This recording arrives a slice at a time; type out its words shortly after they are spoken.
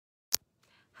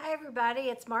Hi everybody,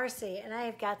 it's Marcie, and I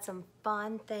have got some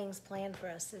fun things planned for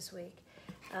us this week.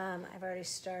 I've already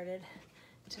started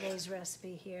today's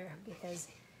recipe here because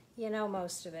you know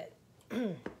most of it.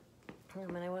 And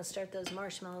I want to start those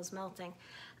marshmallows melting.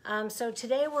 So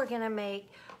today we're going to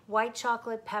make white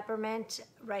chocolate peppermint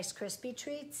Rice Krispie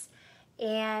treats.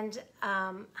 And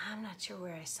I'm not sure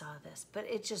where I saw this, but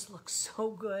it just looks so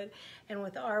good. And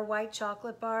with our white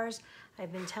chocolate bars,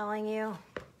 I've been telling you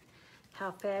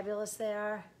how fabulous they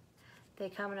are. They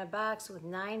come in a box with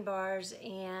 9 bars,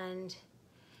 and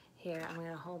here, I'm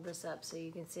gonna hold this up so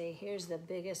you can see. Here's the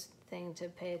biggest thing to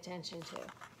pay attention to,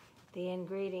 the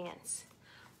ingredients.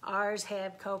 Ours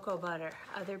have cocoa butter,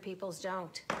 other people's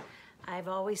don't. I've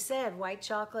always said white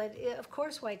chocolate, of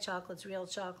course white chocolate's real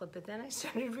chocolate, but then I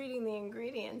started reading the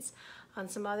ingredients on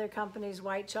some other companies'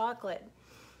 white chocolate.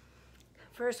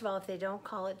 First of all, if they don't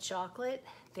call it chocolate,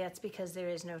 that's because there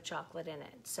is no chocolate in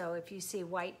it. So if you see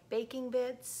white baking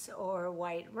bits or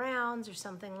white rounds or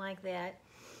something like that,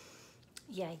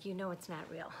 yeah, you know it's not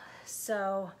real.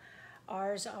 So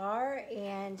ours are,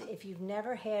 and if you've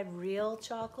never had real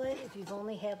chocolate, if you've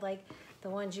only had like the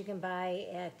ones you can buy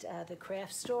at the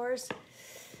craft stores,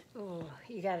 ooh,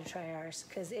 you gotta try ours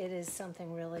because it is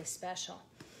something really special.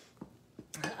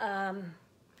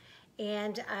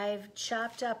 And I've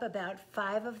chopped up about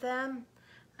 5 of them.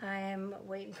 I'm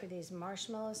waiting for these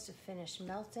marshmallows to finish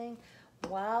melting.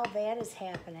 While that is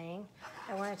happening,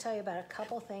 I want to tell you about a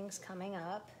couple things coming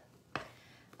up.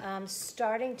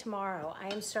 Starting tomorrow, I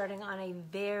am starting on a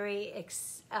very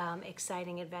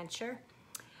exciting adventure.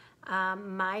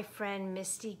 My friend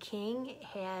Misty King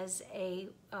has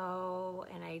and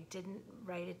I didn't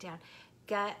write it down.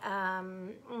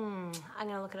 I'm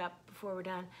gonna look it up before we're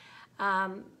done.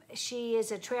 She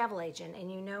is a travel agent,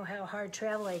 and you know how hard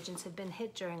travel agents have been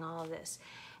hit during all of this.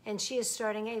 And she is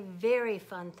starting a very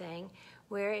fun thing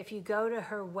where if you go to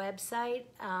her website,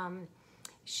 or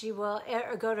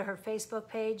go to her Facebook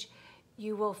page,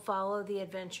 you will follow the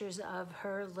adventures of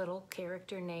her little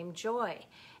character named Joy.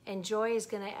 And Joy is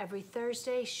gonna every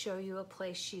Thursday show you a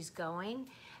place she's going.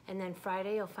 And then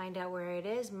Friday you'll find out where it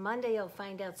is. Monday you'll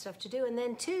find out stuff to do. And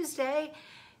then Tuesday,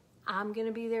 I'm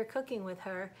gonna be there cooking with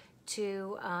her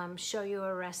to show you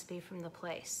a recipe from the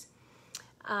place.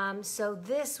 So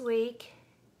this week,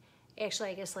 actually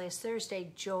I guess last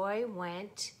Thursday, Joy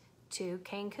went to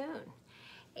Cancun.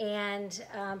 And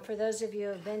for those of you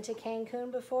who have been to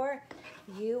Cancun before,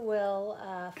 you will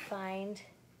find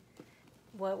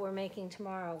what we're making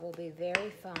tomorrow will be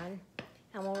very fun,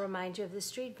 and we'll remind you of the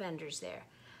street vendors there.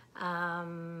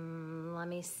 Let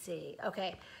me see.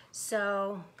 Okay,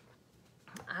 so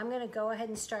I'm gonna go ahead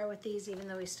and start with these, even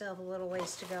though we still have a little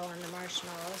ways to go on the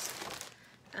marshmallows.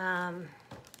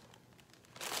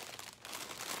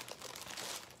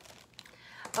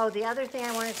 Oh, the other thing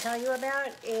I want to tell you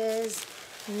about is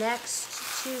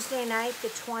next Tuesday night, the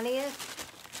 20th,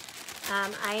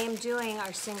 I am doing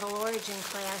our single origin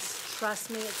class. Trust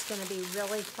me, it's going to be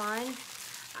really fun.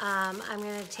 I'm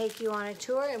going to take you on a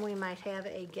tour, and we might have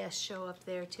a guest show up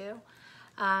there too.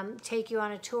 Take you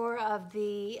on a tour of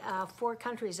the 4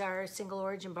 countries our single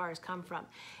origin bars come from.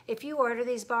 If you order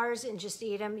these bars and just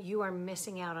eat them, you are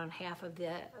missing out on half of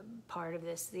the part of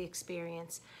this, the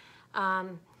experience.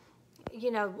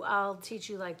 You know, I'll teach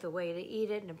you like the way to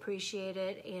eat it and appreciate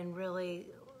it and really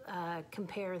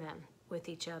compare them with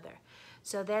each other.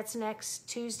 So that's next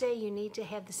Tuesday. You need to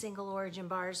have the single origin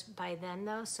bars by then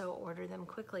though, so order them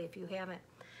quickly if you haven't.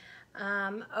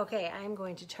 Okay, I'm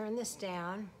going to turn this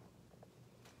down.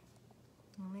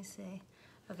 Let me see.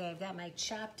 Okay, I've got my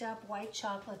chopped up white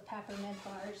chocolate peppermint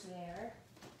bars there.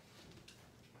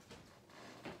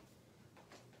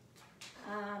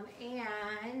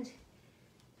 And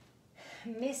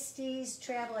Misty's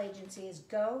travel agency is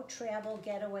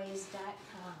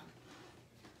GoTravelGetaways.com.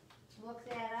 Look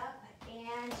that up,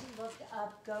 and look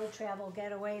up Go Travel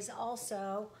Getaways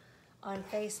also on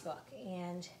Facebook,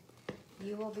 and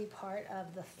you will be part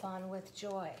of the fun with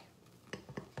Joy.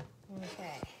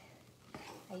 Okay.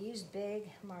 I use big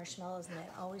marshmallows, and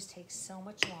it always takes so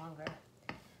much longer.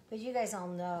 But you guys all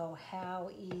know how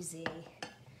easy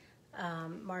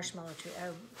marshmallow treats.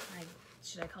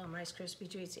 Should I call them Rice Krispie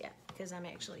treats? Yeah, because I'm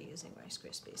actually using Rice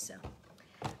Krispies, so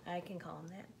I can call them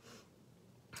that.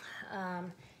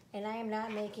 And I am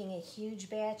not making a huge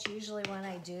batch. Usually when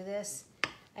I do this,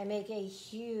 I make a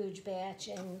huge batch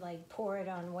and like pour it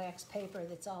on wax paper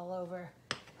that's all over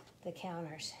the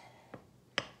counters.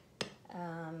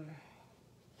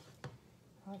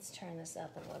 Let's turn this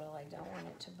up a little. I don't want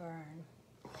it to burn.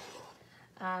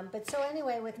 But so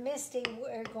anyway, with Misty,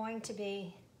 we're going to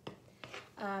be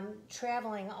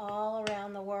traveling all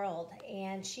around the world,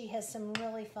 and she has some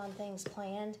really fun things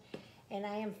planned, and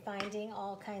I am finding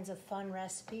all kinds of fun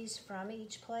recipes from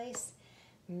each place.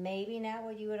 Maybe not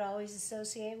what you would always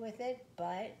associate with it,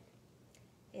 but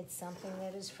it's something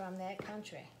that is from that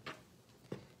country.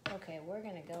 Okay, we're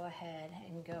gonna go ahead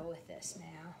and go with this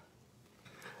now.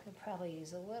 Could probably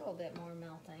use a little bit more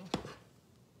melting.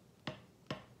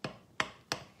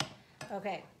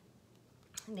 Okay,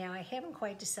 now I haven't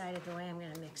quite decided the way I'm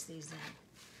gonna mix these in.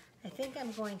 I think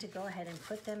I'm going to go ahead and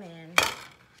put them in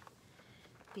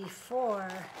before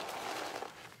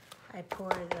I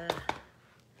pour the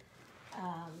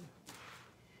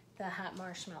hot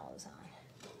marshmallows on,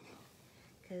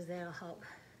 because that'll help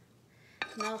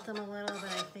melt them a little, but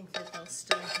I think that they'll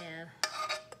still have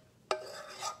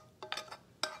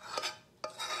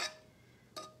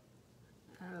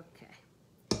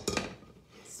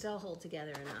still hold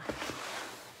together enough.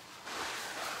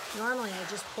 Normally I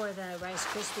just pour the Rice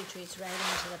Krispie treats right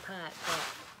into the pot, but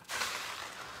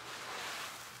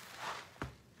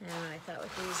I don't know, I thought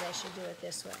with these I should do it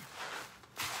this way.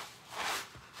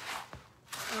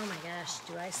 Oh my gosh,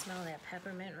 do I smell that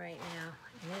peppermint right now?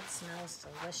 And it smells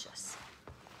delicious.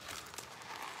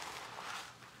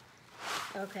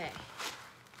 Okay,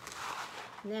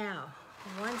 now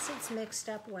once it's mixed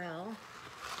up well,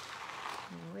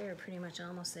 and we're pretty much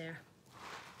almost there.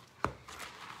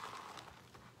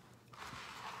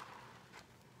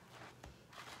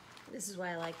 This is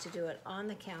why I like to do it on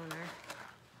the counter.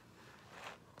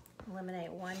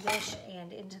 Eliminate one dish,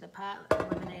 and into the pot,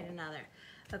 eliminate another.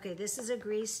 Okay, this is a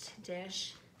greased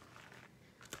dish.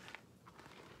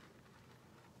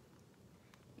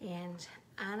 And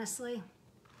honestly,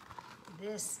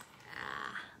 this,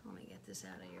 let me get this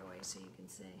out of your way so you can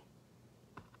see.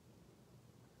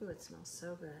 Ooh, it smells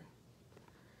so good.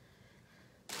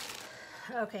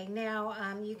 Okay, now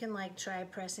you can like try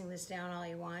pressing this down all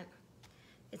you want.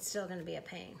 It's still gonna be a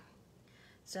pain.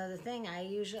 So the thing I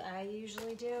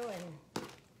usually do, and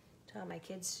tell my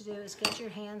kids to do, is get your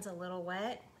hands a little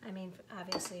wet. I mean,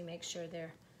 obviously make sure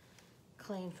they're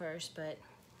clean first, but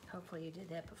hopefully you did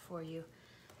that before you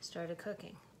started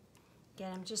cooking.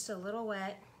 Get them just a little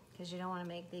wet, because you don't wanna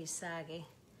make these soggy,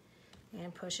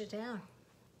 and push it down.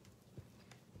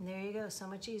 And there you go, so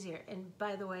much easier. And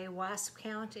by the way, wasp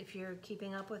count, if you're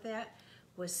keeping up with that,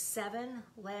 was 7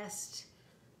 last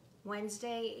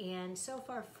Wednesday, and so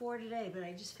far 4 today, but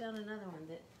I just found another one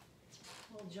that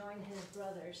will join his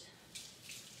brothers.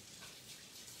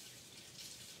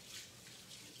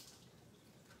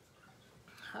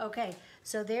 Okay,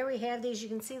 so there we have these. You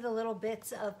can see the little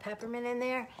bits of peppermint in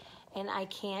there, and I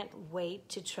can't wait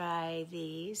to try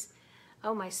these.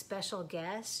 Oh, my special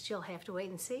guest, you'll have to wait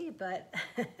and see, but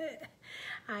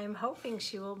I'm hoping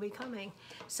she will be coming.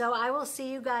 So I will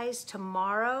see you guys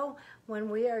tomorrow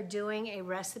when we are doing a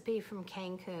recipe from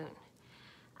Cancun.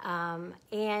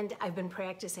 And I've been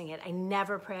practicing it. I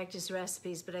never practice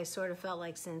recipes, but I sort of felt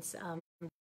like since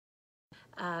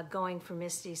going for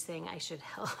Misty's thing, I should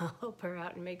help her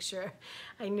out and make sure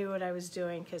I knew what I was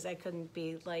doing, because I couldn't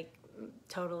be like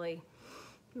totally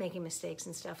making mistakes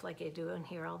and stuff like I do in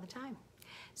here all the time.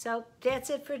 So that's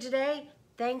it for today.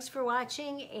 Thanks for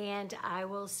watching, and I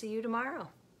will see you tomorrow.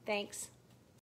 Thanks.